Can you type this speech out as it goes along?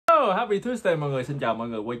Hello, Happy Tuesday mọi người, xin chào mọi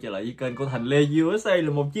người quay trở lại với kênh của Thành Lê USA, là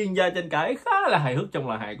một chuyên gia tranh cãi khá là hài hước trong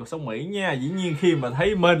làng hài cuộc sống Mỹ nha. Dĩ nhiên khi mà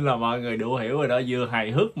thấy mình là mọi người đủ hiểu rồi đó, vừa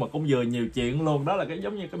hài hước mà cũng vừa nhiều chuyện luôn, đó là cái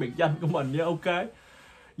giống như cái biệt danh của mình nha, ok.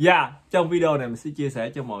 Trong video này mình sẽ chia sẻ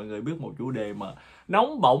cho mọi người biết một chủ đề mà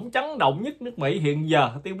nóng bỏng chấn động nhất nước Mỹ hiện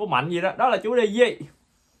giờ, tuyên bố mạnh gì đó, đó là chủ đề gì?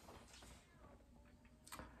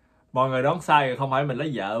 Mọi người đoán sai rồi, không phải mình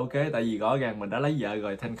lấy vợ, ok, tại vì rõ ràng mình đã lấy vợ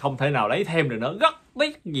rồi, Thành không thể nào lấy thêm được nữa, rất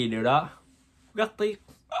tiếc gì điều đó, rất tiếc.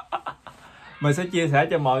 Mình sẽ chia sẻ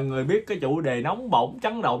cho mọi người biết cái chủ đề nóng bỏng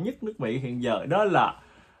chấn động nhất nước Mỹ hiện giờ, đó là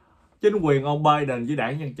chính quyền ông Biden với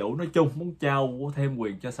Đảng Dân Chủ nói chung muốn trao thêm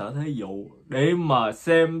quyền cho Sở Thế vụ để mà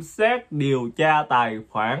xem xét điều tra tài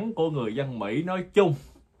khoản của người dân Mỹ nói chung,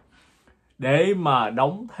 để mà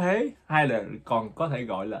đóng thuế, hay là còn có thể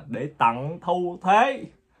gọi là để tặng thu thuế.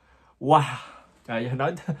 Wow, trời ơi,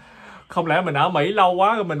 nói không lẽ mình ở Mỹ lâu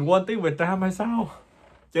quá rồi mình quên tiếng Việt Nam hay sao?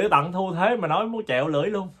 Chữ tặng thu thuế mà nói muốn chẹo lưỡi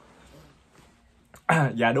luôn.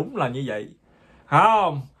 Dạ đúng là như vậy,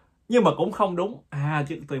 không, nhưng mà cũng không đúng.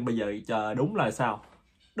 Chứ từ bây giờ chờ đúng là sao?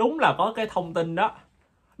 Đúng là có cái thông tin đó,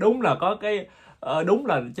 đúng là có cái đúng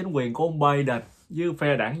là chính quyền của ông Biden với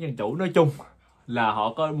phe Đảng Dân Chủ nói chung là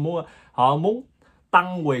họ muốn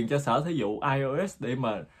tăng quyền cho Sở Thế vụ Irs để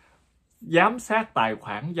mà giám sát tài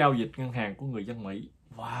khoản giao dịch ngân hàng của người dân Mỹ.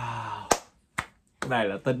 Wow, cái này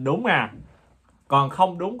là tin đúng à. Còn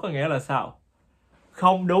không đúng có nghĩa là sao?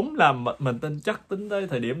 Không đúng là mình tin chắc tính tới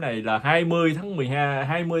thời điểm này là 20 tháng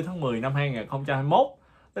 10 năm 2021.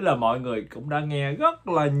 Tức là mọi người cũng đã nghe rất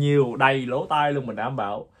là nhiều, đầy lỗ tai luôn, mình đảm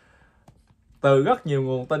bảo. Từ rất nhiều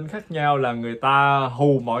nguồn tin khác nhau là người ta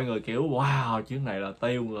hù mọi người kiểu wow, chuyến này là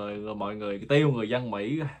tiêu người, mọi người tiêu người dân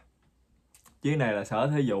Mỹ. Chuyến này là Sở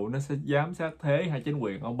Thế vụ nó sẽ giám sát thuế, hay chính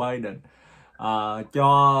quyền ông Biden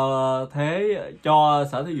cho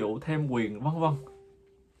Sở Thế vụ thêm quyền vân vân.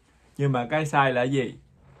 Nhưng mà cái sai là gì?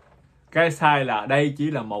 Cái sai là đây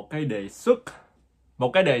chỉ là một cái đề xuất. Một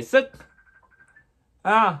cái đề xuất.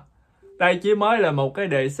 Đây chỉ mới là một cái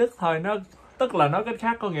đề xuất thôi. Nó tức là nói cách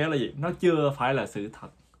khác có nghĩa là gì? Nó chưa phải là sự thật.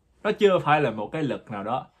 Nó chưa phải là một cái lực nào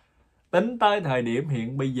đó. Tính tới thời điểm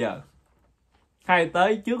hiện bây giờ, hay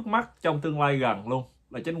tới trước mắt trong tương lai gần luôn,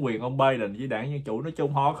 là chính quyền ông Biden với Đảng Dân Chủ nói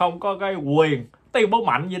chung họ không có cái quyền tuyên bố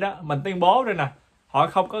mạnh vậy đó. Mình tuyên bố đây nè, họ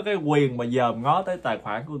không có cái quyền mà dòm ngó tới tài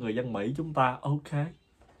khoản của người dân Mỹ chúng ta, ok.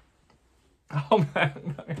 Không,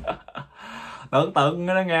 tưởng tượng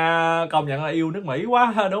đó nha, công nhận là yêu nước Mỹ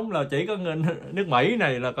quá. Đúng là chỉ có nước Mỹ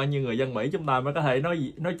này là coi như người dân Mỹ chúng ta mới có thể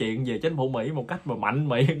nói chuyện về chính phủ Mỹ một cách mà mạnh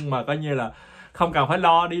miệng, mà coi như là không cần phải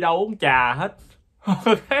lo đi đâu uống trà hết.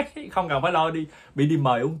 Không cần phải lo bị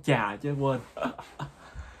mời uống trà chứ quên.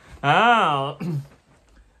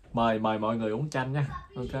 Mời mọi người uống chanh nha,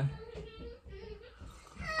 ok.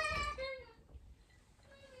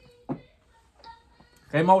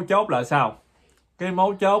 Cái mấu chốt là sao? Cái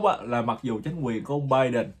mấu chốt là mặc dù chính quyền của ông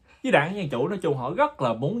Biden với Đảng Dân Chủ nói chung họ rất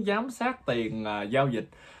là muốn giám sát tiền giao dịch,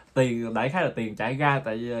 tiền đại khái là tiền chạy ra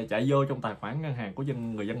chạy vô trong tài khoản ngân hàng của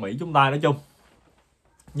người dân Mỹ chúng ta nói chung.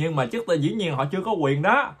 Nhưng mà trước dĩ nhiên họ chưa có quyền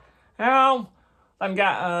đó, thấy không? Thành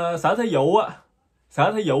ra Sở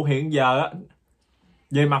Thế vụ hiện giờ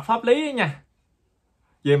về mặt pháp lý nha,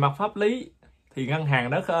 về mặt pháp lý thì ngân hàng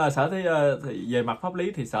nó về mặt pháp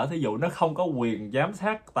lý thì Sở Thế vụ nó không có quyền giám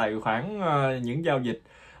sát tài khoản những giao dịch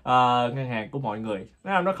ngân hàng của mọi người.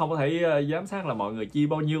 Nó không có thể giám sát là mọi người chi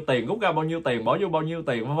bao nhiêu tiền, rút ra bao nhiêu tiền, bỏ vô bao nhiêu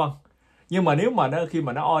tiền vân vân. Nhưng mà nếu mà khi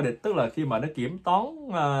mà nó audit, tức là khi mà nó kiểm toán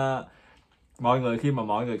mọi người, khi mà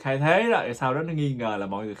mọi người khai thuế đó, sau đó nó nghi ngờ là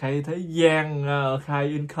mọi người khai thuế gian, khai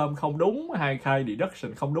income không đúng, hay khai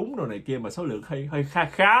deduction không đúng rồi này kia, mà số lượng hơi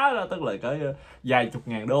khá đó, tức là cái vài chục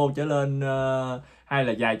ngàn đô trở lên, hay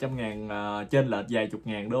là vài trăm ngàn, trên lệch vài chục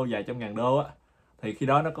ngàn đô, vài trăm ngàn đô á, thì khi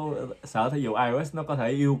đó nó có Sở Thế vụ Irs nó có thể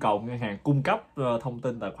yêu cầu ngân hàng cung cấp thông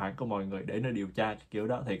tin tài khoản của mọi người để nó điều tra kiểu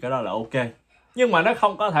đó, thì cái đó là ok. Nhưng mà nó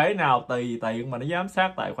không có thể nào tùy tiện mà nó giám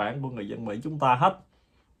sát tài khoản của người dân Mỹ chúng ta hết.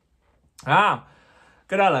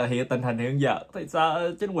 Cái đó là tình hình hiện giờ. Thì sao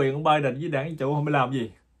chính quyền ông Biden với Đảng Dân Chủ không biết làm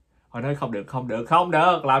gì? Họ nói không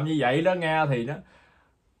được làm như vậy đó nghe, thì nó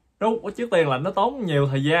đúng, trước tiên là nó tốn nhiều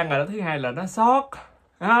thời gian rồi đó, thứ hai là nó sót,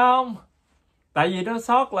 không? Tại vì nó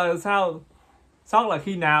sót là sao? Sót là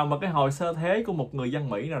khi nào mà cái hồ sơ thuế của một người dân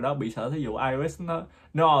Mỹ nào đó bị Sở Thế vụ Irs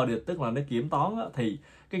nó audit, tức là nó kiểm toán đó, thì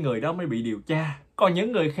cái người đó mới bị điều tra. Còn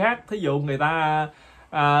những người khác, thí dụ người ta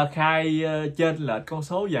khai trên lệch con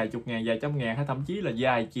số vài chục ngàn, vài trăm ngàn, hay thậm chí là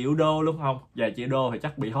vài triệu đô luôn, không? Vài triệu đô thì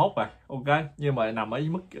chắc bị hốt rồi, ok. Nhưng mà nằm ở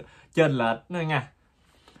mức trên lệch đó nha.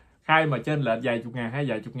 Khai mà trên lệch vài chục ngàn, hay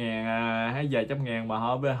vài chục ngàn, hay vài trăm ngàn mà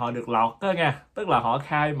họ được lọt đó nha. Tức là họ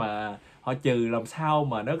khai mà họ trừ làm sao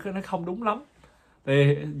mà nó không đúng lắm.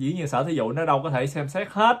 Thì dĩ nhiên Sở Thí dụ nó đâu có thể xem xét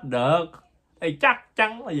hết được. Thì chắc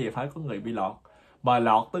chắn là gì, phải có người bị lọt. Mà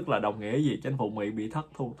lọt tức là đồng nghĩa gì? Chính phủ Mỹ bị thất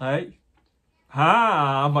thu thuế.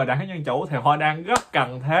 Mà Đảng Dân Chủ thì họ đang rất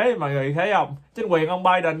cần thế, mọi người thấy không? Chính quyền ông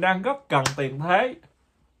Biden đang rất cần tiền thế.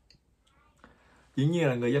 Dĩ nhiên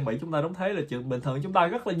là người dân Mỹ chúng ta đóng thuế là chuyện bình thường, chúng ta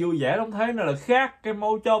rất là vui vẻ đóng thuế, nó là khác. Cái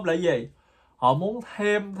mấu chốt là gì? Họ muốn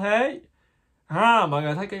thêm thế. Mọi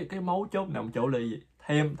người thấy cái mấu chốt nằm chỗ là gì?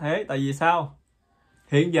 Thêm thế. Tại vì sao?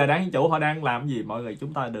 Hiện giờ Đảng Dân Chủ họ đang làm gì? Mọi người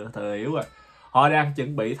chúng ta được thừa hiểu rồi. Họ đang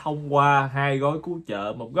chuẩn bị thông qua 2 gói cứu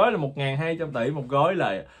trợ. Một gói là 1.200 tỷ, một gói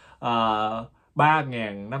là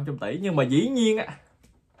 3.500 tỷ. Nhưng mà dĩ nhiên á,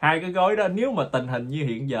 2 cái gói đó nếu mà tình hình như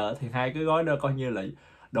hiện giờ thì 2 cái gói đó coi như là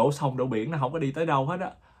đổ sông đổ biển, nó không có đi tới đâu hết á.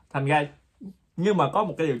 Thành ra, nhưng mà có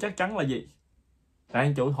một cái điều chắc chắn là gì? Đảng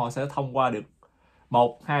Dân Chủ họ sẽ thông qua được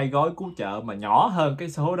 1-2 gói cứu trợ mà nhỏ hơn cái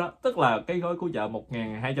số đó. Tức là cái gói cứu trợ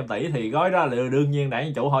 1.200 tỷ thì gói đó là đương nhiên Đảng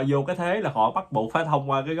Dân Chủ họ vô cái thế là họ bắt buộc phải thông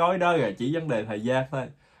qua cái gói đó rồi, chỉ vấn đề thời gian thôi.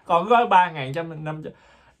 Còn gói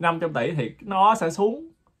 3.500 tỷ thì nó sẽ xuống.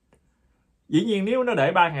 Dĩ nhiên nếu nó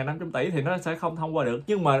để 3.500 tỷ thì nó sẽ không thông qua được,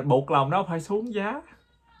 nhưng mà buộc lòng nó phải xuống giá.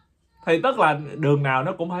 Thì tức là đường nào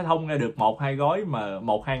nó cũng phải thông ra được 1-2 gói mà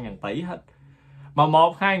 1-2 ngàn tỷ hết. Mà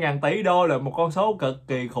 1-2 ngàn tỷ đô là một con số cực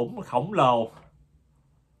kỳ khổng lồ.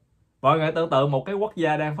 Mọi người tưởng tượng một cái quốc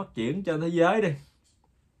gia đang phát triển trên thế giới đi,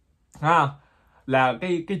 là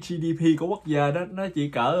cái GDP của quốc gia đó nó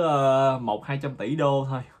chỉ cỡ 100-200 tỷ đô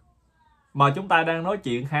thôi, mà chúng ta đang nói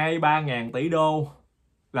chuyện 2-3 ngàn tỷ đô,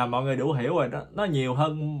 là mọi người đủ hiểu rồi. Nó nhiều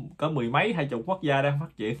hơn cỡ 10 mấy 20 quốc gia đang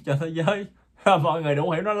phát triển trên thế giới. Mọi người đủ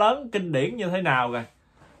hiểu nó lớn kinh điển như thế nào rồi.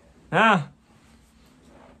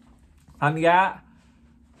 Thành ra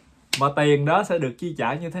mà tiền đó sẽ được chi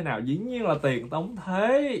trả như thế nào? Dĩ nhiên là tiền đóng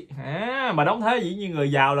thuế. Mà đóng thuế dĩ nhiên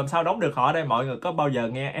người giàu làm sao đóng được họ ở đây? Mọi người có bao giờ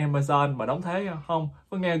nghe Amazon mà đóng thuế không?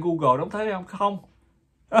 Có nghe Google đóng thuế không?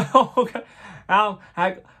 Không.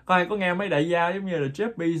 Hay có nghe mấy đại gia giống như là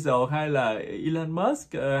Jeff Bezos hay là Elon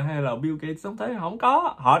Musk hay là Bill Gates đóng thuế? Không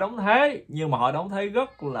có. Họ đóng thuế nhưng mà họ đóng thuế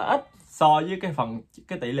rất là ít so với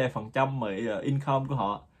cái tỷ lệ phần trăm mà income của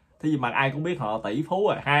họ. Thế nhưng mà ai cũng biết họ tỷ phú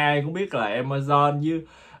rồi. Ai cũng biết là Amazon với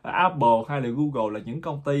Apple hay là Google là những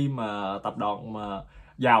công ty mà tập đoàn mà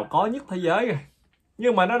giàu có nhất thế giới rồi.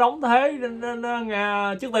 Nhưng mà nó đóng thuế,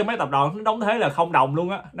 trước tiên mấy tập đoàn nó đóng thuế là không đồng luôn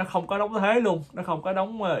á, nó không có đóng thuế luôn, nó không có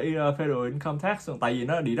đóng federal income tax, tại vì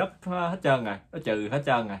nó deduct hết trơn rồi, nó trừ hết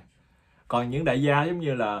trơn rồi. Còn những đại gia giống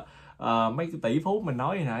như là mấy cái tỷ phú mình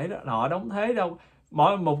nói hồi nãy đó, họ đóng thuế đâu,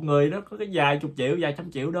 mỗi một người đó có cái vài chục triệu, vài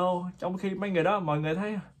trăm triệu đô, trong khi mấy người đó mọi người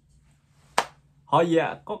thấy họ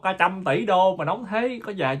có cả 100 tỷ đô mà đóng thuế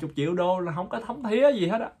có vài chục triệu đô là không có thống thía gì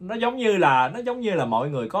hết á. Nó giống như là mọi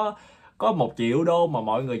người có 1 triệu đô mà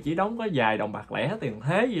mọi người chỉ đóng có vài đồng bạc lẻ tiền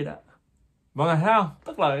thuế gì đó. Mọi người thấy không?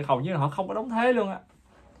 Tức là hầu như là họ không có đóng thuế luôn á.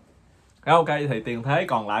 Ok, thì tiền thuế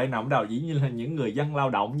còn lại nằm đâu? Dĩ nhiên là những người dân lao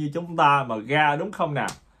động như chúng ta mà ra, đúng không nào?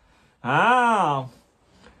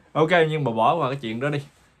 Ok, nhưng mà bỏ qua cái chuyện đó đi.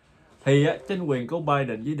 Thì chính quyền của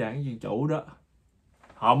Biden với Đảng Dân Chủ đó,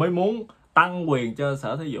 họ mới muốn tăng quyền cho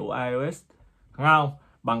Sở Thí dụ Irs, không?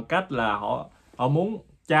 Bằng cách là họ muốn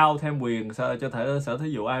trao thêm quyền cho Sở Thí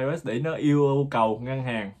dụ Irs để nó yêu cầu ngân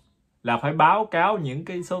hàng là phải báo cáo những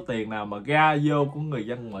cái số tiền nào mà ra vô của người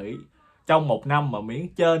dân Mỹ trong một năm mà miễn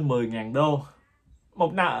trên 10.000 đô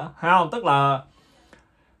một năm, không? Tức là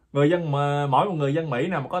mỗi một người dân Mỹ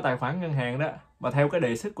nào mà có tài khoản ngân hàng đó, mà theo cái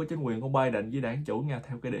đề xuất của chính quyền của Biden với Đảng Dân Chủ nha,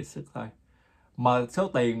 theo cái đề xuất thôi, mà số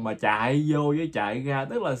tiền mà chạy vô với chạy ra,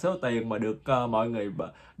 tức là số tiền mà được mọi người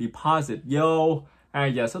deposit vô,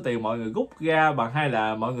 hay giờ số tiền mọi người rút ra bằng, hay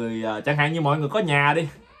là mọi người chẳng hạn như mọi người có nhà đi,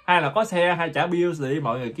 hay là có xe, hay trả bills thì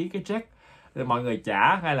mọi người ký cái check rồi mọi người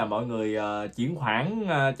trả, hay là mọi người chuyển khoản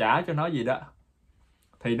trả cho nó gì đó,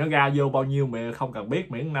 thì nó ra vô bao nhiêu mà không cần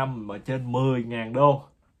biết, miễn năm mà trên 10.000 đô,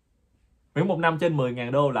 miễn một năm trên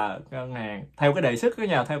 10.000 đô là ngân hàng, theo cái đề xuất đó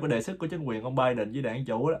nha, theo cái đề xuất của chính quyền ông Biden với Đảng Dân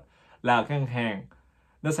Chủ đó, là ngân hàng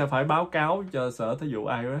nó sẽ phải báo cáo cho Sở Thí dụ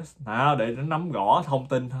Irs để nó nắm rõ thông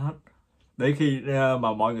tin hết, để khi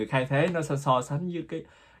mà mọi người khai thuế nó sẽ so sánh với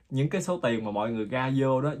những cái số tiền mà mọi người ra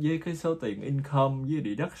vô đó với cái số tiền income với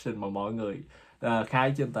deduction mà mọi người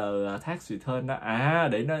khai trên tờ tax return đó,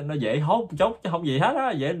 để nó dễ hốt chốt chứ không gì hết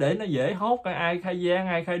á, để nó dễ hốt, ai khai gian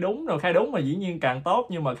ai khai đúng, rồi khai đúng mà dĩ nhiên càng tốt,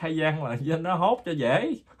 nhưng mà khai gian là cho nó hốt cho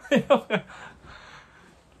dễ.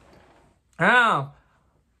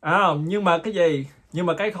 Nhưng mà cái gì, nhưng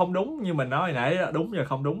mà cái không đúng như mình nói hồi nãy đó, đúng và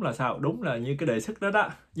không đúng là sao? Đúng là như cái đề xuất đó đó,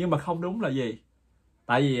 nhưng mà không đúng là gì?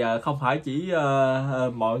 Tại vì không phải chỉ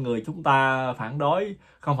mọi người chúng ta phản đối,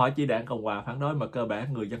 không phải chỉ đảng Cộng hòa phản đối, mà cơ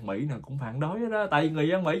bản người dân Mỹ nào cũng phản đối đó. Tại vì người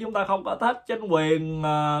dân Mỹ chúng ta không có thích chính quyền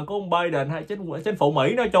của ông Biden hay chính phủ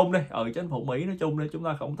Mỹ nói chung đi. Chính phủ Mỹ nói chung đi, chúng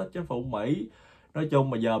ta không thích chính phủ Mỹ nói chung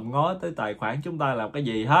mà dòm ngó tới tài khoản chúng ta làm cái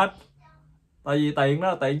gì hết. Tại vì tiền đó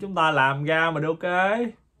là tiền chúng ta làm ra mà được, ok.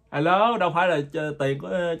 Hello, đâu phải là tiền của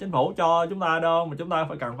chính phủ cho chúng ta đâu, mà chúng ta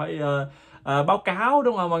cần phải báo cáo,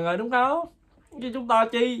 đúng không mọi người, đúng không? Chứ chúng ta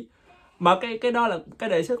chi mà cái đó là cái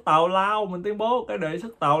đề xuất tào lao, mình tuyên bố cái đề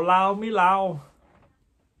xuất tào lao mí lao.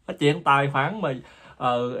 Cái chuyện tài khoản mà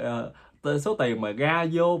số tiền mà ra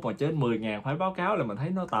vô mà trên 10.000 phải báo cáo là mình thấy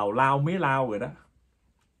nó tào lao mí lao rồi đó.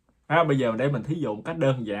 Bây giờ để mình thí dụ một cách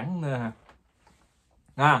đơn giản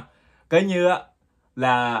cái như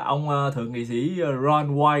là ông thượng nghị sĩ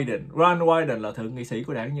Ron Wyden là thượng nghị sĩ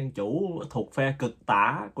của Đảng Dân Chủ, thuộc phe cực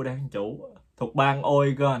tả của Đảng Dân Chủ, thuộc bang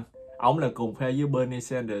Oregon. Ông là cùng phe với Bernie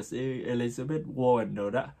Sanders, Elizabeth Warren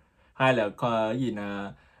rồi đó, hay là cái gì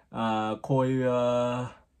nè,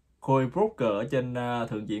 Cory Booker ở trên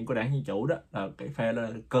thượng viện của Đảng Dân Chủ đó, là cái phe là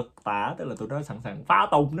cực tả, tức là tụi nó sẵn sàng phá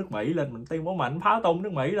tung nước Mỹ lên, mình tuyên bố mạnh phá tung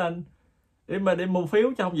nước Mỹ lên để mua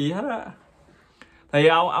phiếu cho không gì hết á. Thì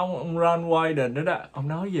ông Ron Wyden đó, ông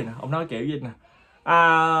nói gì nè, ông nói kiểu gì nè,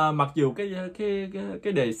 mặc dù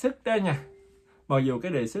cái đề xuất đó nha, mặc dù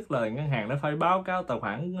cái đề xuất là ngân hàng nó phải báo cáo tài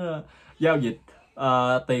khoản giao dịch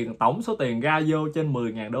tổng số tiền ra vô trên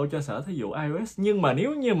 10.000 đô cho sở thí dụ Irs, nhưng mà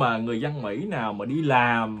nếu như mà người dân Mỹ nào mà đi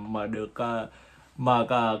làm mà được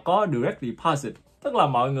có direct deposit, tức là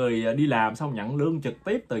mọi người đi làm xong nhận lương trực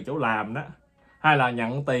tiếp từ chỗ làm đó, hay là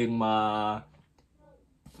nhận tiền mà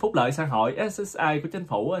phúc lợi xã hội SSI của chính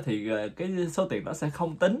phủ, thì cái số tiền đó sẽ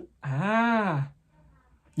không tính.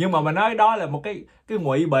 Nhưng mà mình nói đó là một cái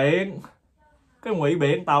ngụy biện, cái ngụy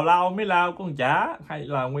biện tào lao mới lao con chả, hay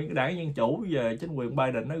là nguyên cái Đảng Dân Chủ về chính quyền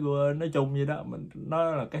Biden nói chung như đó, mình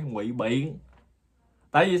nói là cái ngụy biện.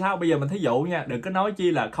 Tại vì sao? Bây giờ mình thí dụ nha, đừng có nói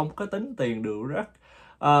chi là không có tính tiền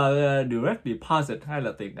direct deposit, hay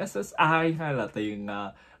là tiền SSI, hay là tiền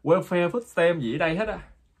welfare food stamp gì ở đây hết á.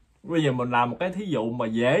 Bây giờ mình làm một cái thí dụ mà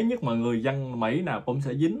dễ nhất mà người dân Mỹ nào cũng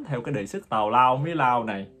sẽ dính theo cái đề xuất tào lao mí lao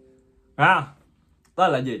này. Đó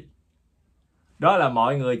là gì? Đó là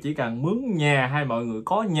mọi người chỉ cần mướn nhà hay mọi người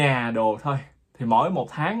có nhà đồ thôi, thì mỗi một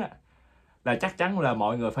tháng là chắc chắn là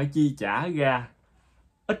mọi người phải chi trả ra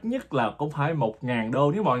ít nhất là cũng phải 1.000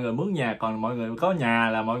 đô nếu mọi người mướn nhà. Còn mọi người có nhà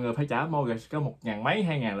là mọi người phải trả mortgage có 1.000 mấy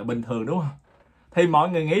 2.000 là bình thường, đúng không? Thì mọi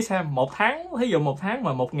người nghĩ xem, một tháng, thí dụ một tháng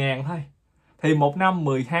mà 1.000 thôi, thì một năm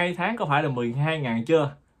 12 tháng có phải là 12.000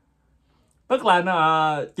 chưa? Tức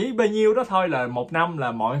là chỉ bao nhiêu đó thôi là một năm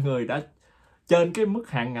là mọi người đã trên cái mức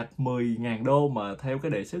hạn ngạch 10.000 đô mà theo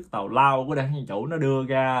cái đề xuất tào lao của Đảng Dân Chủ nó đưa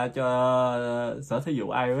ra cho sở thí dụ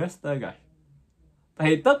Irs tới rồi.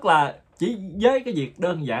 Thì tức là chỉ với cái việc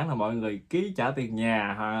đơn giản là mọi người ký trả tiền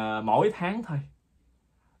nhà mỗi tháng thôi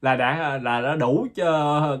là đã đủ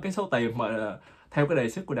cho cái số tiền mà theo cái đề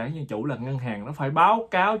xuất của Đảng Dân Chủ là ngân hàng nó phải báo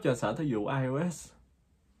cáo cho sở thí dụ Irs.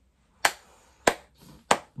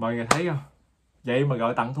 Mọi người thấy không? Vậy mà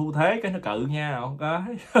gọi tặng thu thế cái nó cự nha, không có.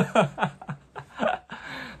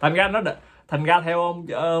 Thành ra theo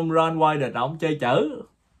ông Ron Wyden, ông chơi chữ.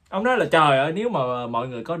 Ông nói là trời ơi, nếu mà mọi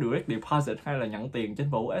người có direct deposit hay là nhận tiền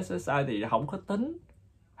chính phủ SSI thì không có tính.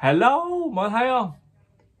 Hello, mọi người thấy không?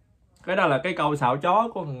 Cái đó là cái câu xạo chó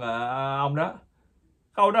của ông đó.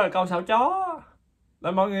 Câu đó là câu xạo chó.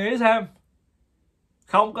 Là mọi người nghĩ xem.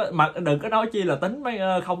 Không có, mà đừng có nói chi là tính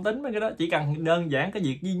không tính mấy cái đó, chỉ cần đơn giản cái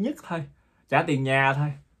việc duy nhất thôi, trả tiền nhà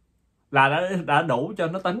thôi là đã đủ cho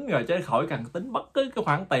nó tính rồi, chứ khỏi cần tính bất cứ cái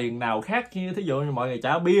khoản tiền nào khác. Như thí dụ như mọi người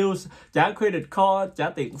trả bills, trả credit card, trả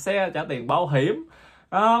tiền xe, trả tiền bảo hiểm,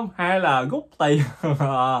 hay là rút tiền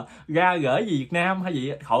ra gửi về Việt Nam hay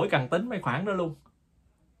gì, khỏi cần tính mấy khoản đó luôn.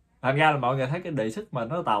 Thành ra là mọi người thấy cái đề xuất mà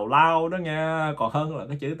nó tào lao đó nha, còn hơn là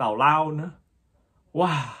cái chữ tào lao nữa.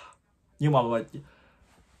 Wow.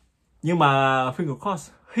 Nhưng mà finger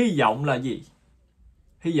cross, hy vọng là gì?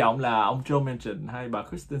 Hy vọng là ông Joe Manchin hay bà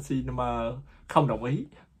Kristen Sinema không đồng ý.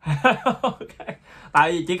 Okay.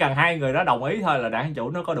 Tại vì chỉ cần hai người đó đồng ý thôi là Đảng Dân Chủ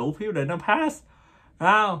nó có đủ phiếu để nó pass.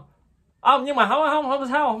 Nhưng mà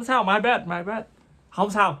không sao, my bad. Không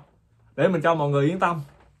sao. Để mình cho mọi người yên tâm.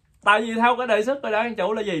 Tại vì theo cái đề xuất của Đảng Dân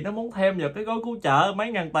Chủ là gì? Nó muốn thêm vào cái gói cứu trợ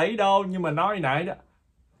mấy ngàn tỷ đô, nhưng mà nói nãy đó.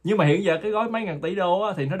 Nhưng mà hiện giờ cái gói mấy ngàn tỷ đô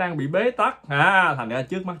á, thì nó đang bị bế tắc. Thành ra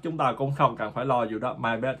trước mắt chúng ta cũng không cần phải lo vụ đó. My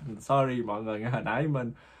bad, sorry mọi người, hồi nãy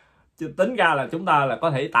mình tính ra là chúng ta là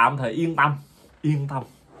có thể tạm thời yên tâm.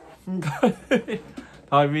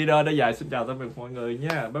 Thôi video đã dài, xin chào tạm biệt mọi người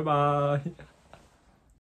nha, bye bye.